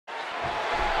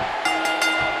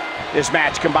This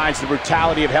match combines the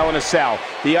brutality of Hell in a Cell,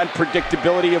 the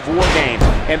unpredictability of War Games,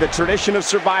 and the tradition of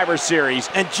Survivor Series.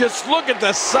 And just look at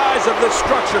the size of this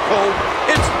structure, Cole.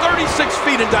 It's 36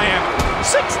 feet in diameter,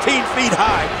 16 feet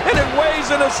high, and it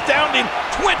weighs an astounding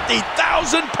 20,000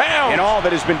 pounds. And all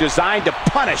that has been designed to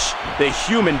punish the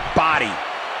human body.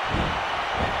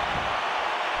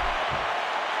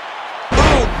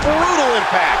 Ooh, brutal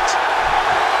impact.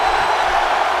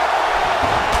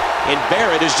 And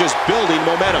Barrett is just building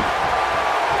momentum.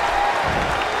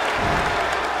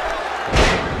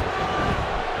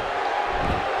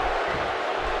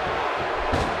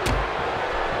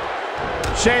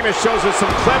 Sheamus shows us some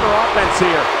clever offense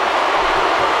here.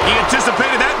 He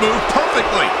anticipated that move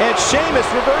perfectly. And Sheamus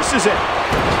reverses it.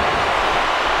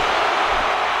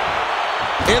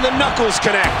 And the knuckles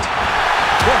connect.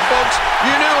 Well, folks,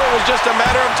 you knew it was just a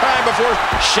matter of time before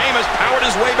Sheamus powered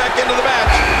his way back into the match.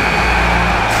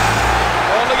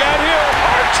 Oh, look out here.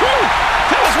 R-Truth,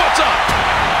 tell us what's up.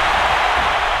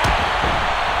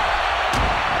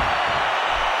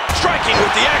 Striking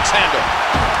with the axe handle.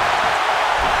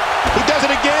 He does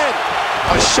it again.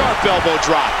 A sharp elbow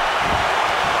drop.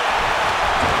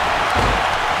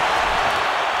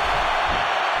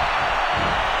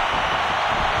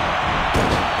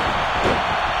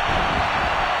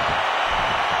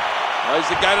 Well,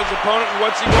 he's got his opponent, and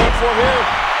what's he going for here?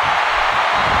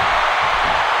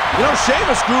 You know,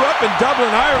 Sheamus grew up in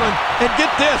Dublin, Ireland, and get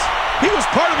this, he was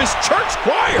part of his church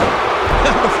choir.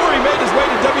 Before he made his way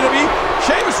to WWE,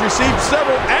 Sheamus received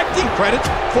several acting credits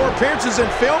for appearances in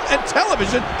film and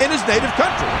television in his native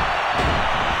country.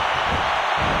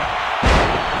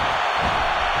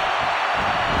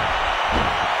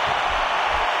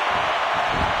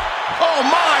 Oh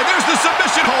my, there's the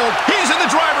submission hold. He's in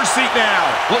the driver's seat now.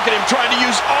 Look at him trying to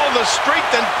use all the strength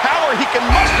and power he can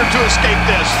muster to escape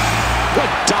this. What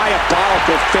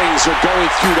diabolical things are going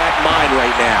through that mind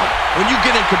right now? When you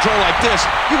get in control like this,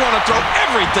 you want to throw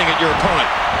everything at your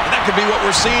opponent. And that could be what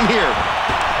we're seeing here.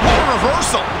 What a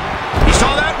reversal. He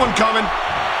saw that one coming.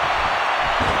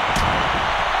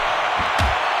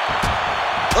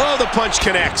 Oh, the punch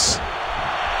connects.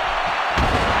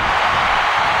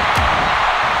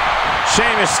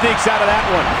 Sheamus sneaks out of that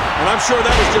one. And I'm sure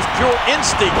that was just pure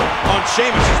instinct on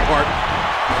Sheamus's part.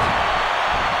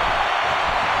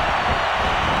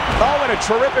 Oh, and a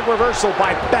terrific reversal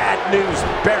by Bad News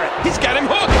Barrett. He's got him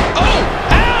hooked. Oh,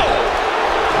 ow!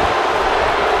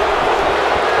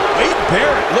 Wade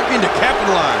Barrett looking to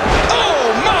capitalize.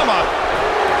 Oh, mama!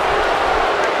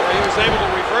 Well, he was able to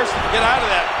reverse it to get out of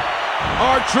that.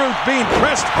 R-Truth being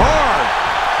pressed hard.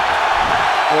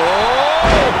 Oh!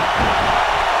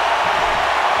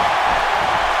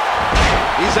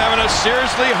 He's having a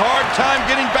seriously hard time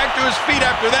getting back to his feet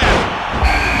after that.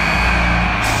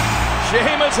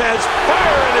 Sheamus has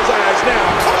fire in his eyes now.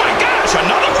 Oh my gosh,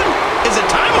 another one? Is it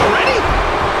time already?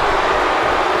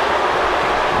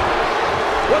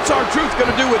 What's R-Truth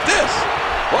going to do with this?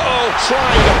 Uh-oh,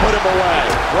 trying to put him away.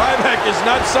 Ryback is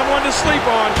not someone to sleep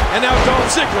on. And now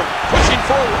Dolph Ziggler pushing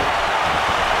forward.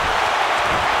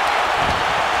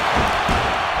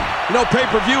 You know,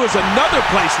 pay-per-view is another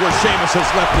place where Sheamus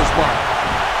has left his mark.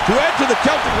 To add to the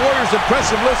Celtic Warriors'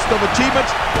 impressive list of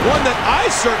achievements, one that I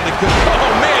certainly could.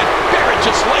 Oh, man, Barrett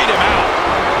just laid him out.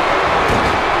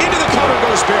 Into the cover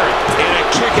goes Barrett. And a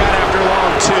kick out after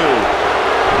long, too.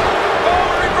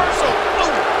 Oh, reversal. Oh.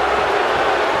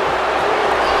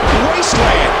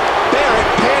 Wasteland. Barrett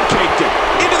pancaked it.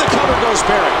 Into the cover goes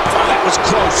Barrett. Oh, that was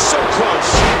close, so close.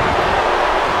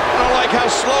 I don't like how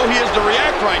slow he is to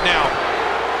react right now.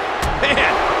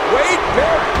 Man, Wade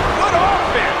Barrett, good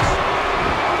offense.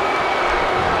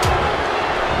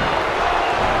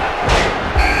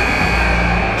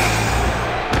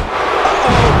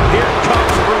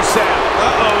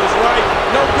 Uh-oh is right.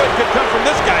 No good could come from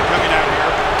this guy coming out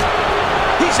here.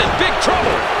 He's in big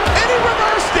trouble. And he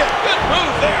reversed it. Good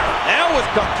move there. Now with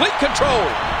complete control.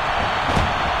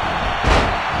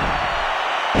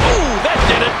 Ooh, that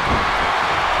did it.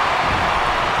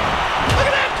 Look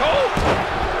at that, Cole.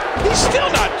 He's still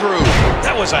not through.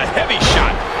 That was a heavy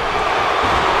shot.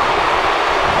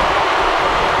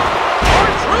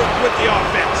 R-Truth with the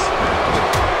offense.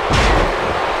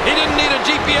 He didn't need a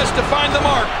GPS to find the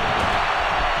mark.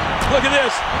 Look at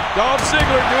this. Dolph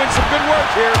Ziggler doing some good work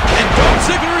here. And Dolph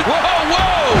Ziggler... Whoa,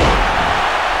 whoa!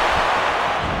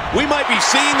 We might be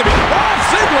seeing the... Dolph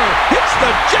Ziggler hits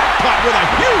the jackpot with a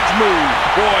huge move.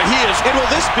 Boy, he is... And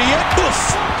will this be it?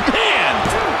 Oof! Man!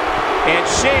 And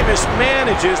Sheamus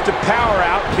manages to power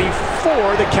out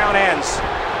before the count ends.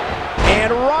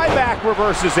 And Ryback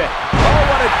reverses it. Oh,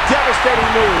 what a devastating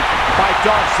move by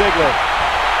Dolph Ziggler.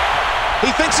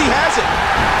 He thinks he has it.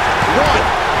 1,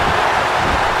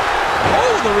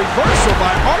 Oh, the reversal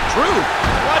by R-Truth.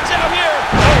 Watch out here.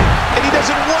 Oh, and he does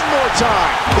it one more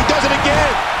time. He does it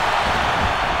again.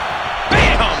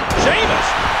 Bam! Sheamus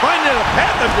finding a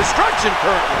path of destruction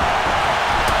currently.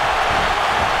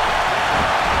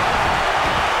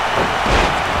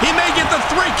 He may get the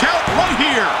 3 count right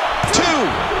here. 2.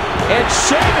 And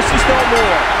Sheamus is no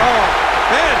more. Oh,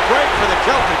 bad break for the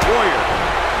Celtic Warrior.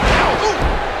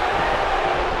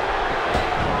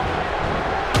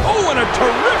 Oh, and a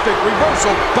terrific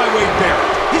reversal by Wade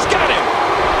Barrett. He's got him.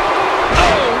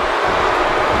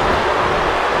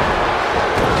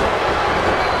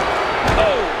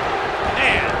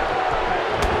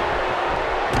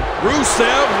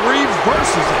 Rusev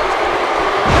reverses it.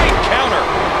 Great counter.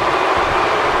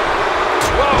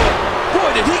 Whoa. Boy,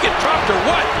 did he get dropped or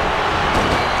what?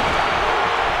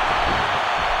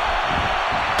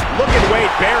 Look at Wade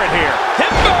Barrett here.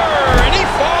 Timber, and he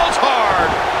falls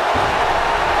hard.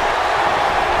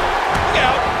 Look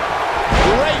out.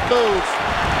 Great move.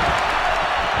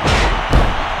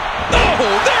 Oh,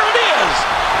 there it is.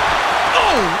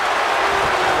 Oh.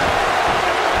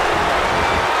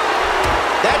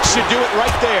 That should do it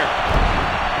right there.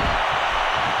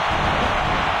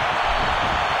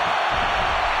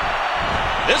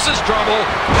 This is trouble.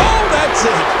 Oh, that's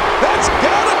it. That's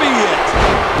gotta be it.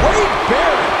 Wade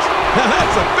Barrett. Now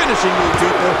that's a finishing move,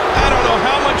 people. I don't know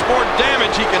how much more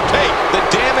damage he can take. The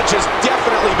damage has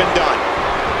definitely been done.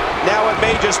 Now it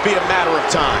may just be a matter of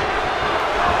time.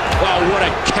 Wow, what a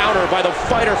counter by the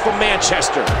fighter from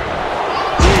Manchester.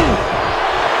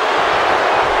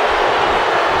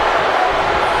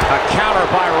 A counter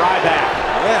by Ryback.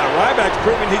 Yeah, Ryback's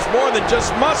proving he's more than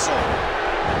just muscle.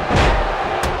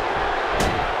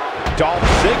 Dolph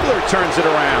Ziggler turns it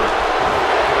around.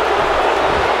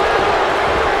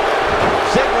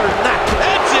 Ziggler knocked.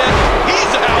 That's it.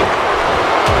 He's out.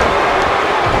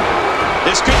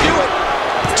 This could do it.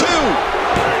 2.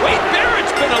 Wade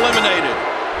Barrett's been eliminated.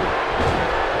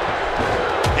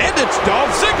 And it's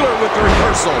Dolph Ziggler with the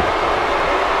reversal.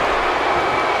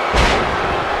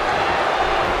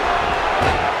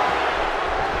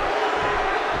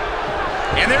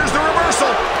 And there's the reversal.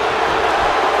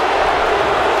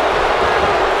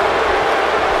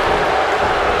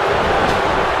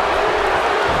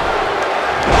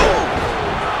 Oh.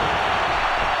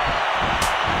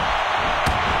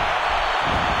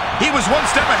 He was one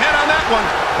step ahead on that one.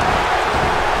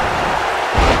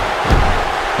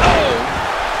 Oh.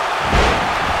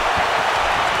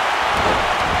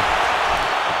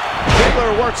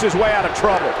 Ziggler works his way out of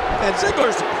trouble. And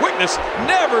Ziggler's quickness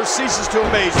never ceases to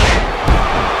amaze me.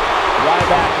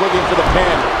 Ryback looking for the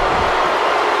pin.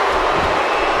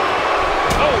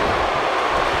 Oh.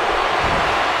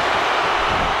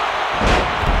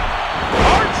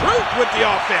 R-Truth with the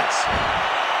offense.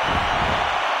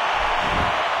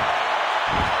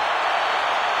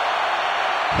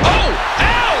 Oh.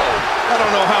 Ow. I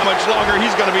don't know how much longer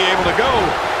he's going to be able to go.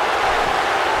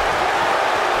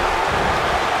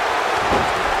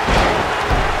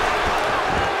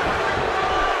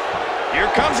 Here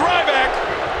comes Ryback.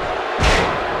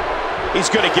 He's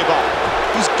going to give up.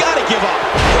 He's got to give up.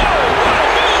 Whoa, what a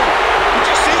move. Did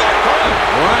you see that, Cole?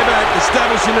 Ryback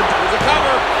establishing a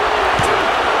cover.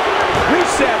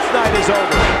 Rusev's night is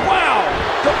over. Wow,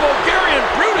 the Bulgarian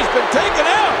Brute has been taken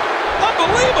out.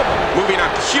 Unbelievable. Moving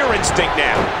on pure instinct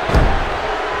now.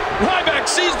 Ryback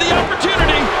sees the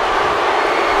opportunity.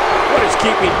 What is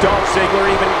keeping Dolph Ziggler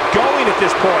even going at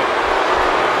this point?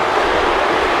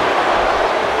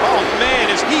 Oh,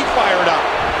 man, is he fired up.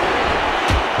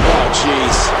 Oh,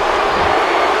 jeez.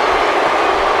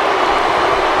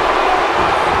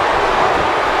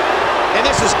 And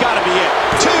this has got to be it.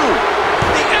 2.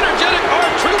 The energetic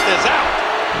R-Truth is out.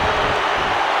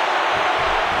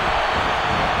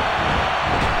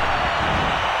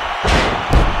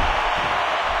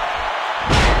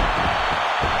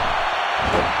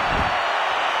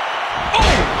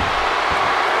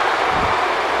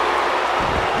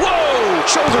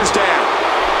 Shoulders down.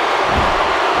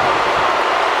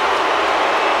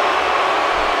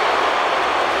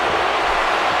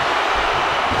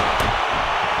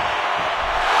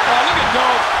 Oh, look at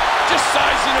Dolph. Just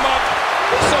sizing him up.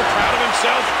 He's so proud of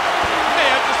himself. He may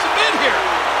have to submit here.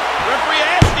 Referee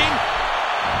asking.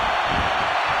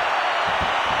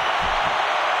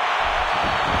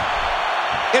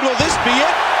 And will this be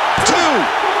it? 2,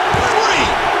 3.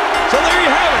 So there you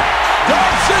have it.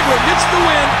 Dolph Ziggler gets the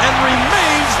win and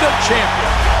remains the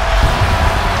champion.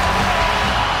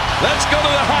 Let's go to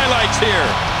the highlights here.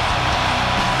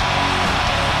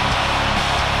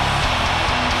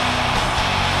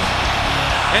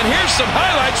 And here's some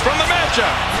highlights from the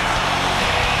matchup.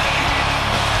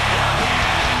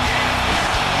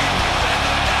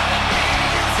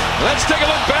 Let's take a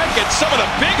look back at some of the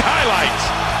big highlights.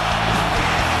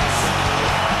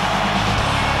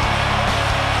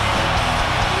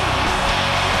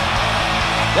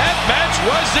 That match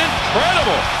was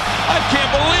incredible. I can't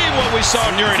believe what we saw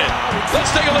during it. Let's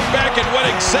take a look back at what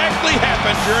exactly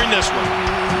happened during this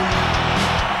one.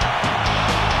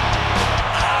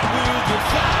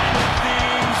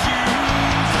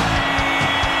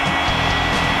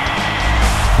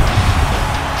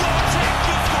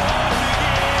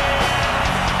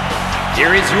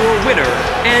 Here is your winner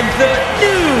and the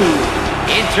new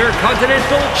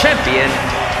Intercontinental Champion,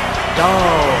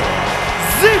 Dolph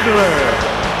Ziggler.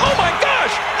 Oh my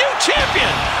gosh, new champion!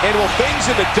 And will things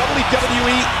in the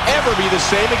WWE ever be the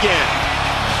same again?